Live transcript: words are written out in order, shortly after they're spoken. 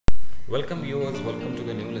Welcome viewers, welcome to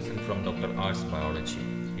the new lesson from Dr. R's Biology.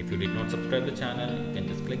 If you did not subscribe the channel, you can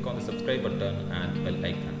just click on the subscribe button and bell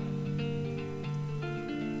icon.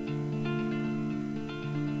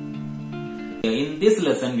 In this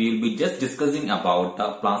lesson, we will be just discussing about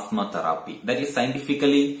plasma therapy, that is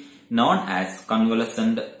scientifically known as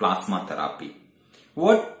convalescent plasma therapy.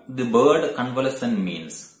 What the word convalescent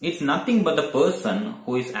means? It's nothing but the person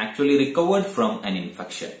who is actually recovered from an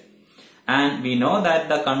infection. And we know that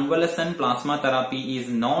the convalescent plasma therapy is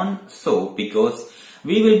known so because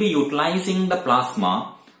we will be utilizing the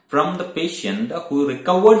plasma from the patient who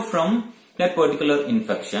recovered from that particular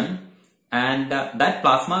infection, and that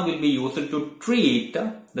plasma will be used to treat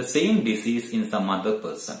the same disease in some other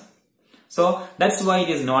person. So that's why it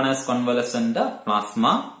is known as convalescent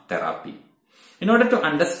plasma therapy. In order to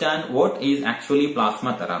understand what is actually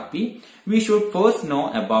plasma therapy, we should first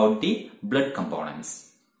know about the blood components.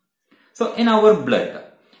 So in our blood,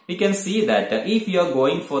 we can see that if you are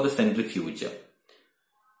going for the centrifuge,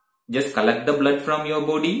 just collect the blood from your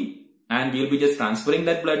body and we will be just transferring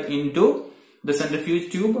that blood into the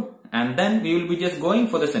centrifuge tube, and then we will be just going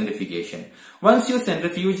for the centrifugation. Once you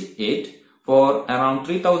centrifuge it for around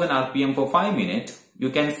 3000 rpm for 5 minutes, you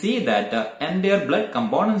can see that the entire blood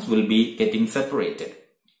components will be getting separated.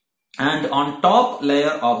 And on top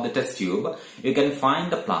layer of the test tube, you can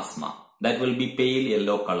find the plasma. That will be pale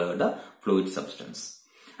yellow colored fluid substance.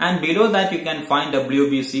 And below that you can find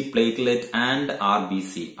WBC, platelet and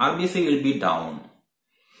RBC. RBC will be down.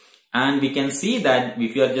 And we can see that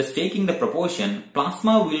if you are just taking the proportion,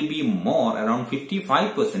 plasma will be more, around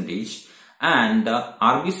 55%, and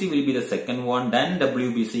RBC will be the second one, then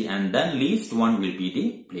WBC, and then least one will be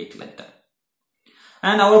the platelet.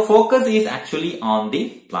 And our focus is actually on the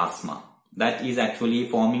plasma. That is actually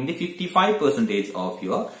forming the 55% of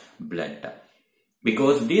your blood,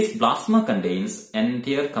 because this plasma contains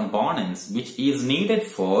entire components which is needed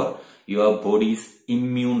for your body's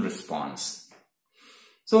immune response.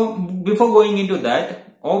 So before going into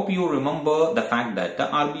that, hope you remember the fact that the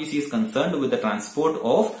RBC is concerned with the transport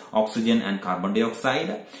of oxygen and carbon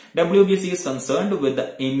dioxide, WBC is concerned with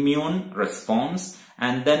the immune response,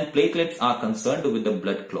 and then platelets are concerned with the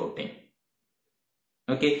blood clotting.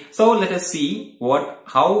 Okay, so let us see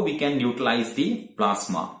how we can utilize the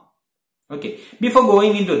plasma. Okay, before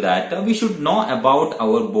going into that, we should know about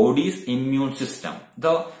our body's immune system.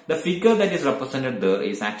 The figure that is represented there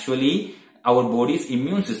is actually our body's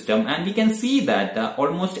immune system, and we can see that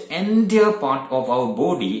almost entire part of our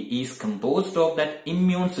body is composed of that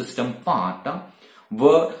immune system part,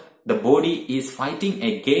 where the body is fighting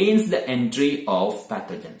against the entry of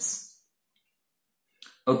pathogens.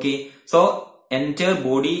 Okay, so entire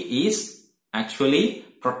body is actually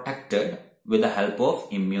protected with the help of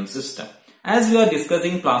immune system. As we are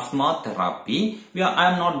discussing plasma therapy,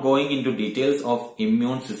 I am not going into details of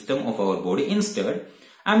immune system of our body. Instead,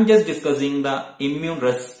 I am just discussing the immune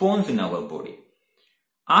response in our body.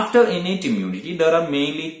 After innate immunity, there are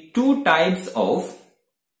mainly two types of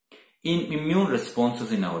immune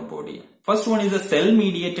responses in our body. First one is a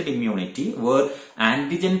cell-mediated immunity, where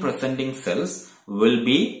antigen presenting cells will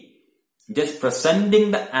be just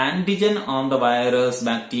presenting the antigen on the virus,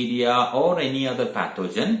 bacteria or any other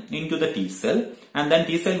pathogen into the T cell, and then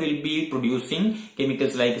T cell will be producing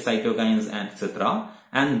chemicals like cytokines and etc.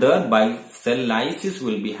 and thereby cell lysis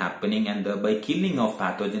will be happening, and thereby killing of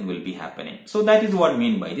pathogen will be happening. So that is what I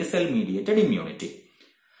mean by the cell-mediated immunity.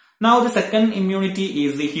 Now the second immunity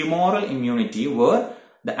is the humoral immunity, where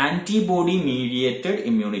the antibody-mediated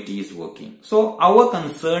immunity is working. So our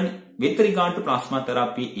concern with regard to plasma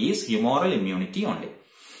therapy is humoral immunity only.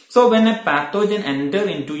 So when a pathogen enters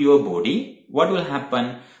into your body, what will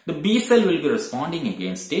happen? The B cell will be responding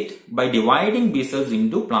against it by dividing B cells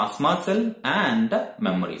into plasma cell and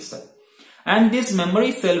memory cell. And this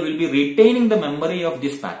memory cell will be retaining the memory of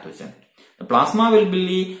this pathogen. The plasma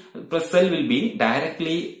cell will be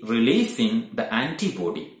directly releasing the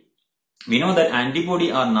antibody. We know that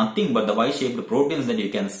antibody are nothing but the Y-shaped proteins that you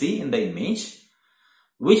can see in the image,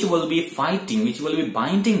 which will be fighting, which will be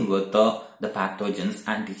binding with the pathogen's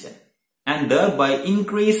antigen, and thereby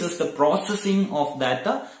increases the processing of that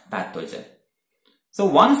pathogen. So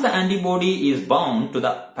once the antibody is bound to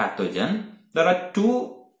the pathogen, there are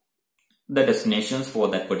two destinations for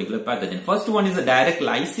that particular pathogen. First one is the direct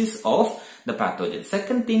lysis of the pathogen.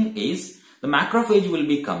 Second thing is the macrophage will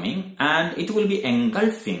be coming and it will be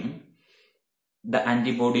engulfing the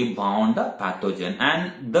antibody bound pathogen,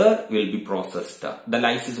 and there will be processed. The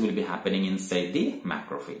lysis will be happening inside the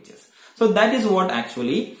macrophages. So that is what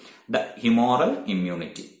actually the humoral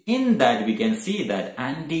immunity. In that we can see that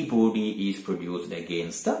antibody is produced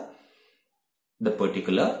against the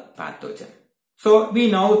particular pathogen. So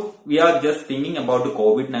we are just thinking about the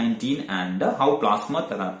COVID-19 and how plasma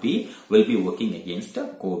therapy will be working against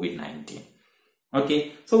COVID-19.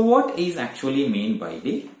 Okay, so what is actually meant by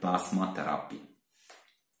the plasma therapy?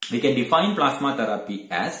 We can define plasma therapy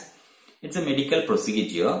as it's a medical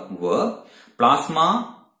procedure where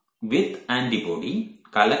plasma with antibody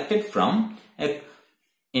collected from a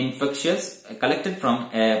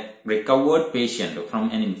recovered patient from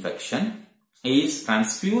an infection is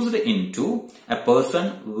transfused into a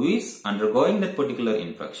person who is undergoing that particular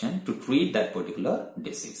infection to treat that particular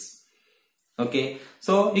disease. Okay,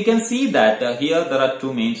 so you can see that here there are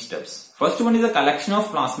two main steps. First one is a collection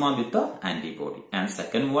of plasma with the antibody, and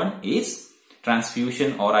second one is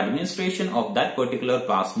transfusion or administration of that particular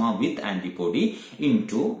plasma with antibody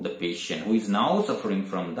into the patient who is now suffering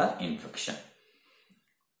from the infection.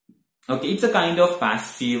 Okay, it's a kind of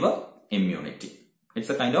passive immunity. It's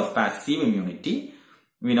a kind of passive immunity.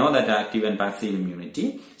 We know that active and passive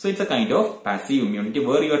immunity. So it's a kind of passive immunity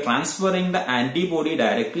where you are transferring the antibody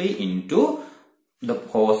directly into the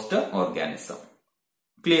host organism.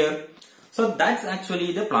 Clear? So that's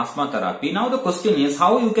actually the plasma therapy. Now the question is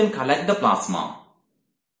how you can collect the plasma.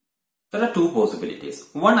 There are two possibilities.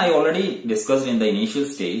 One I already discussed in the initial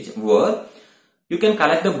stage where you can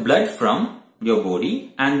collect the blood from your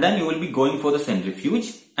body and then you will be going for the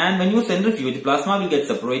centrifuge, and when you centrifuge, plasma will get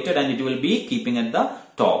separated and it will be keeping at the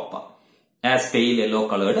top as pale yellow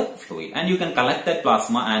colored fluid, and you can collect that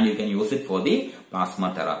plasma and you can use it for the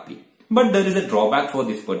plasma therapy. But there is a drawback for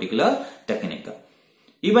this particular technique.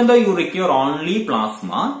 Even though you require only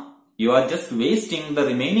plasma, you are just wasting the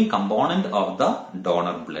remaining component of the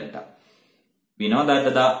donor blood. We know that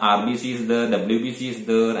the RBC is there, WBC is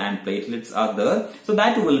there and platelets are there. So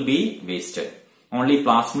that will be wasted. Only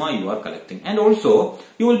plasma you are collecting. And also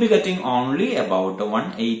you will be getting only about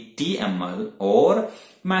 180 ml or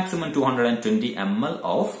maximum 220 ml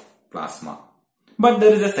of plasma. But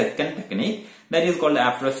there is a second technique that is called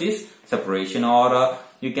Aphresis separation, or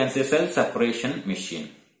you can say cell separation machine.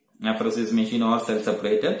 Aphresis machine or cell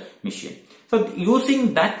separator machine. So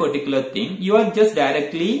using that particular thing, you are just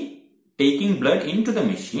directly taking blood into the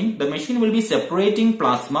machine will be separating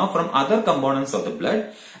plasma from other components of the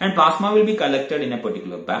blood, and plasma will be collected in a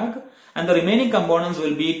particular bag, and the remaining components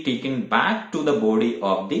will be taken back to the body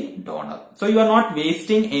of the donor. So you are not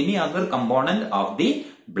wasting any other component of the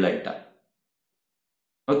blood.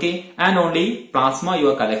 Okay, and only plasma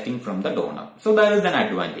you are collecting from the donor. So that is an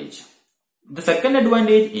advantage. The second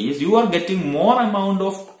advantage is you are getting more amount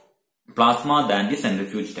of plasma than the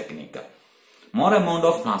centrifuge technique. More amount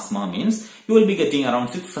of plasma means you will be getting around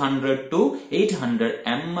 600 to 800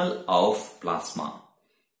 ml of plasma.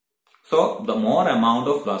 So the more amount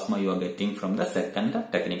of plasma you are getting from the second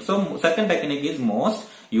technique. So second technique is most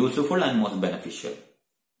useful and most beneficial.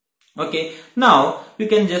 Okay, now you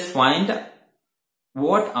can just find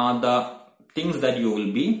what are the things that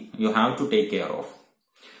you have to take care of.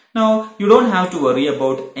 Now, you don't have to worry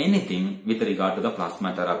about anything with regard to the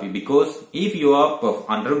plasma therapy, because if you are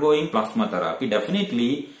undergoing plasma therapy,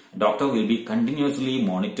 definitely doctor will be continuously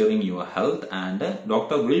monitoring your health and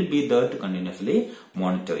doctor will be there to continuously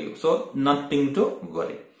monitor you. So, nothing to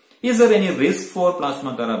worry. Is there any risk for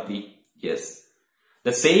plasma therapy? Yes.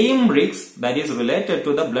 The same risk that is related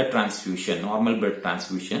to the blood transfusion, normal blood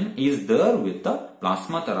transfusion, is there with the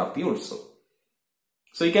plasma therapy also.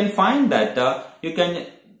 So, you can find that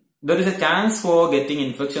there is a chance for getting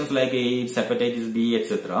infections like AIDS, hepatitis B,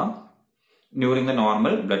 etc. during the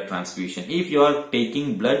normal blood transfusion if you are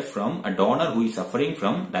taking blood from a donor who is suffering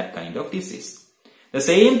from that kind of disease. The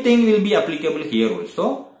same thing will be applicable here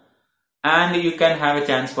also, and you can have a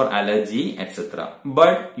chance for allergy, etc.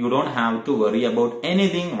 But you don't have to worry about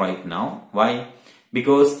anything right now. Why?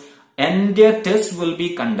 Because entire test will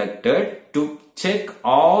be conducted to check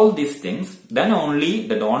all these things. Then only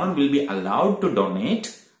the donor will be allowed to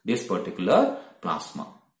donate this particular plasma.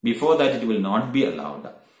 Before that it will not be allowed.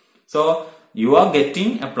 So you are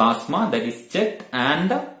getting a plasma that is checked,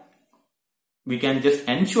 and we can just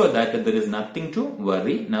ensure that there is nothing to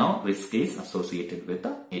worry. Now risk is associated with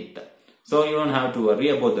it. So you don't have to worry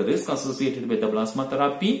about the risk associated with the plasma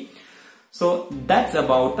therapy. So that's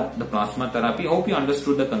about the plasma therapy. Hope you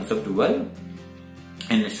understood the concept well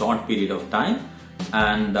in a short period of time.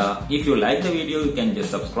 And if you like the video, you can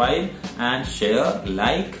just subscribe and share,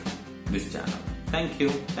 like this channel. Thank you.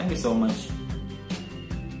 Thank you so much.